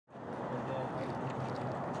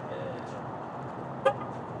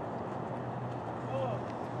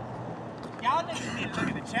niggas need to look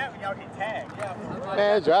at the chat when y'all get tagged.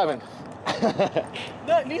 Man, driving.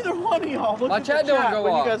 No, neither one of y'all looked My at chat the don't chat go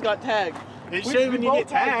when off. you guys got tagged. It should when you get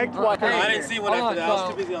tagged. I didn't see one after that. I was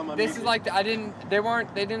too busy on my This is like they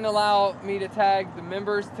didn't allow me to tag the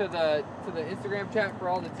members to the Instagram chat for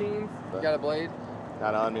all the teams. You got a blade?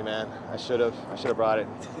 Not on me, man. I should have brought it.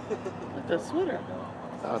 Like that sweater.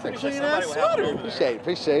 I don't think Clean ass sweater.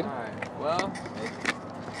 Appreciate. All right. Well,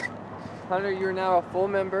 Hunter, you're now a full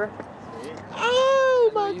member.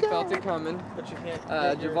 Oh my You God. felt it coming. But you can't.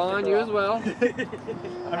 Javon, you as well. I mean,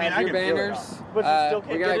 I Have can your banners. But you still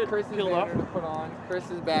can't We get got it Chris's peeled banner off. to put on. Chris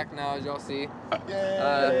is back now, as y'all see.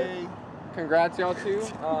 Yay. Congrats, y'all too.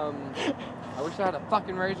 I wish I had a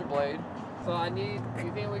fucking razor blade. So do you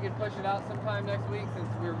think we could push it out sometime next week since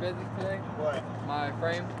we were busy today? What? My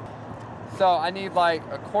frame. So I need like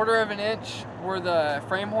 1/4 of an inch where the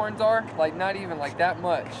frame horns are, like not even like that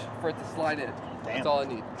much for it to slide in. That's all I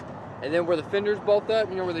need. And then where the fenders bolt up,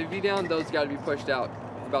 you know, where they V down, those got to be pushed out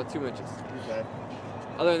about 2 inches. Okay.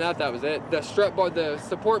 Other than that, that was it. The strut bar, the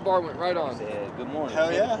support bar went right on. Good morning.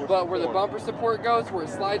 Hell yeah. But where the bumper support goes, where it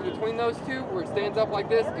slides between those two, where it stands up like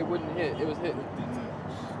this, it wouldn't hit. It was hitting.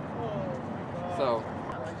 So,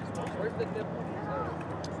 where's the nipple?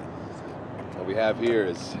 What we have here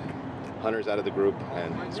is Hunter's out of the group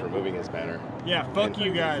and he's removing his banner. Yeah, fuck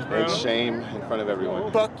you guys, bro. It's shame in front of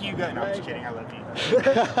everyone. Fuck you guys. No, I'm just kidding. I love you.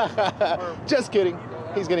 Just kidding.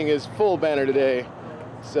 He's getting his full banner today,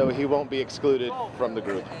 so he won't be excluded from the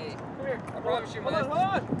group. Hey, come here. I promise you, my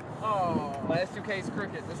S2K is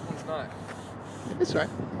crooked. This one's not. It's right.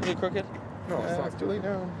 Is it crooked? No, it's not. It's too late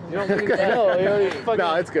now. You don't need No, you already fucking.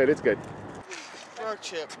 No, it's good. It's good. Rock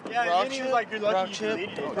chip. Yeah, rock and then he chip. was like, you're lucky rock you chip.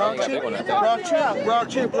 deleted it. Rock Yeah, chip. big one, I think. Rock chip. Rock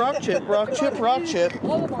chip. Rock chip. Rock chip. Rock chip.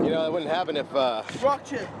 You know, it wouldn't happen if Rock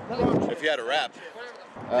chip. you had a wrap.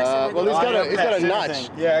 Well, he's got a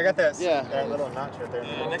notch. Yeah, I got that. Yeah. That little notch right there.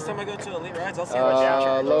 Yeah, next time I go to Elite Rides, I'll see what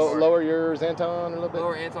down. Lower yours, Anton, a little bit.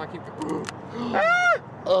 Lower Anton, keep the.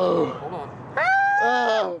 Oh. Hold on.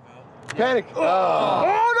 Oh. Panic. Oh.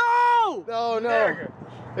 Oh No.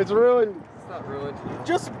 It's ruined. It's not ruined. no!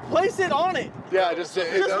 Just place it on it. Yeah, just leave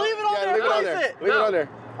it on there, Leave it on place there. it. Leave it on there.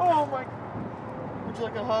 Oh my. Would you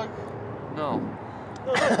like a hug? No.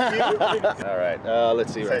 All right.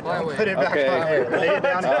 Let's see right now. Put it back Okay. on there. Lay it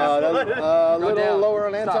down. A Go little down. lower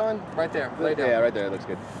on Stop. Anton. Right there. Lay down. Yeah, right there. Looks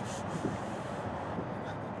good.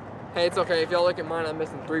 Hey, it's okay. If y'all look at mine, I'm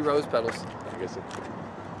missing 3 rose petals. I guess it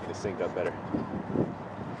synced up better.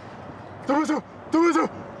 You gonna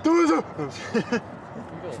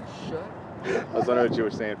shut? I was wondering what you were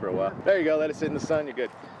saying for a while. There you go. Let it sit in the sun. You're good.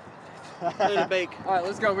 Let it bake. All right,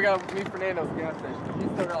 let's go. We gotta meet Fernando's gas station. He's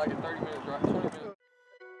still got like a 30-minute drive, 20 minutes.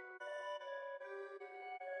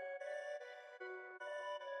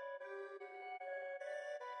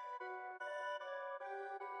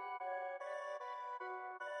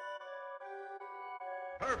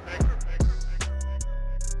 Perfect.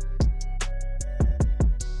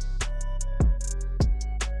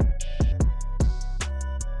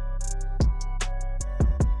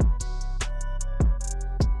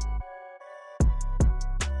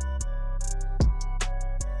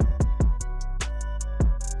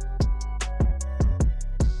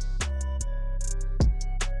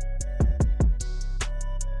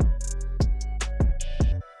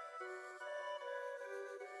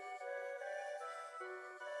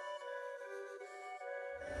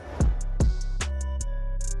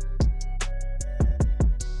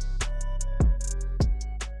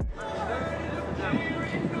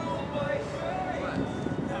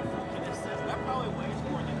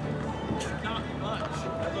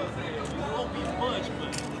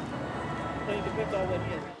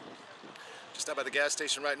 Just stopped by the gas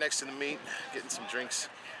station right next to the meet, getting some drinks,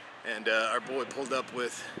 and our boy pulled up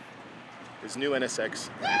with his new NSX.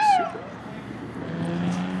 Super.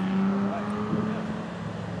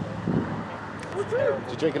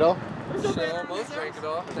 Did you drink it all? Shit, almost drank it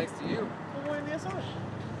all, thanks to you.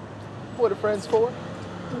 What are friends for?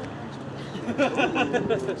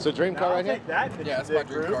 So dream car right here? Yeah, that's my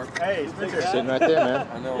dream car. Hey, Spencer. Sitting right there, man.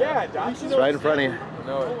 I know. Yeah, Josh. It's right in front of you. I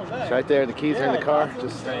know it. It's right there. The keys are in the car.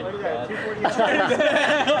 Just Look at that,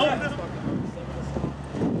 248.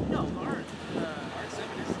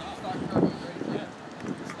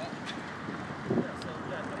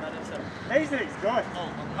 Hastings, go ahead.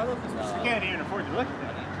 You can't even afford to look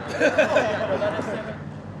at that.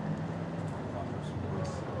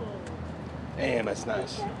 damn, that's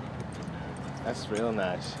nice. That's real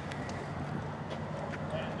nice.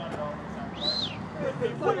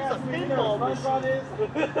 What is a pinball machine?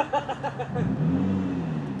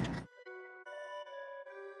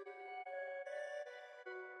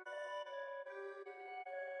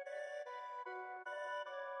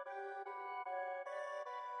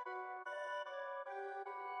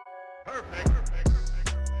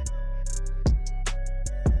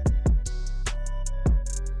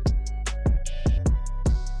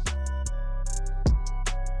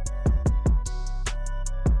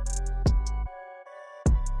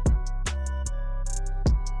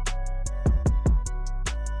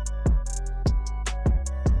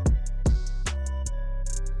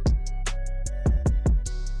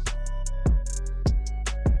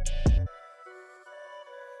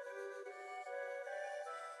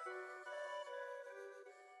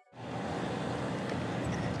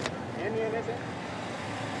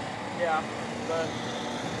 Yeah, but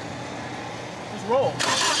just roll.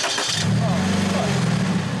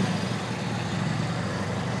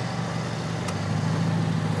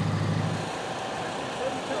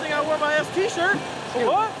 Good thing I wore my S t-shirt.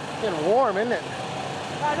 What? It's getting warm, isn't it?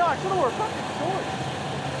 I know, I should have worn fucking shorts.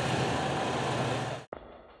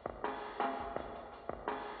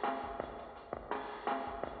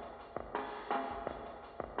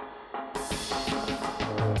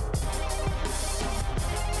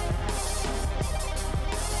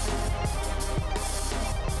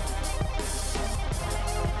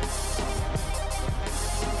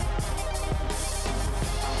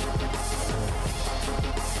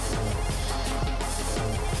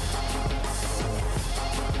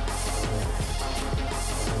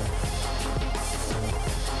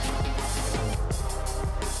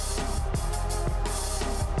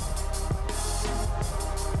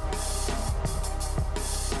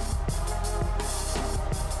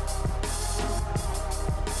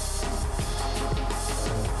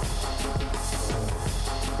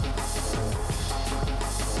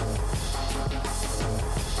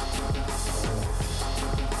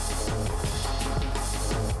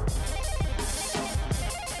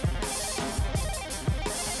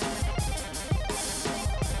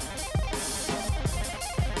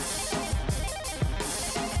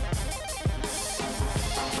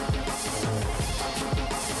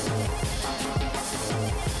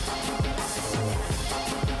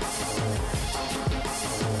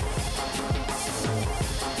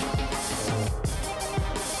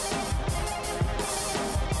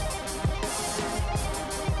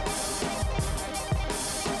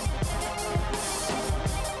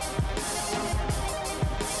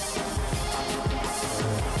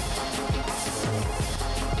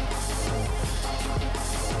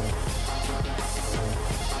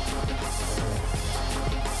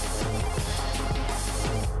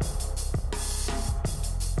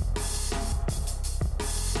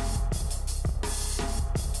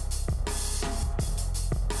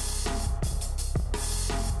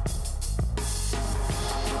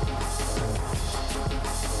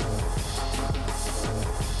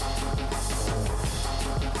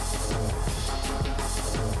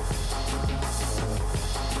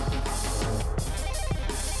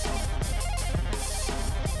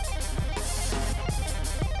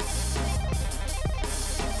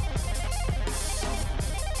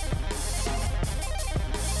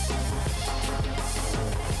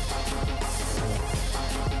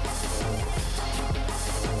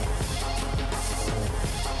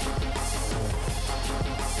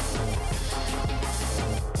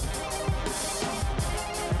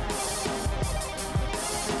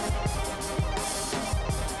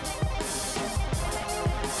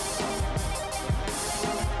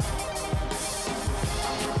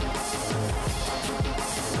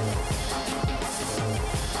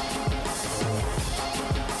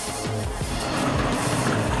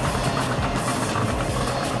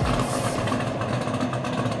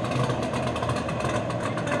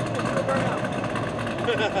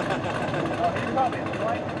 Oh, he's probably in the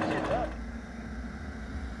light.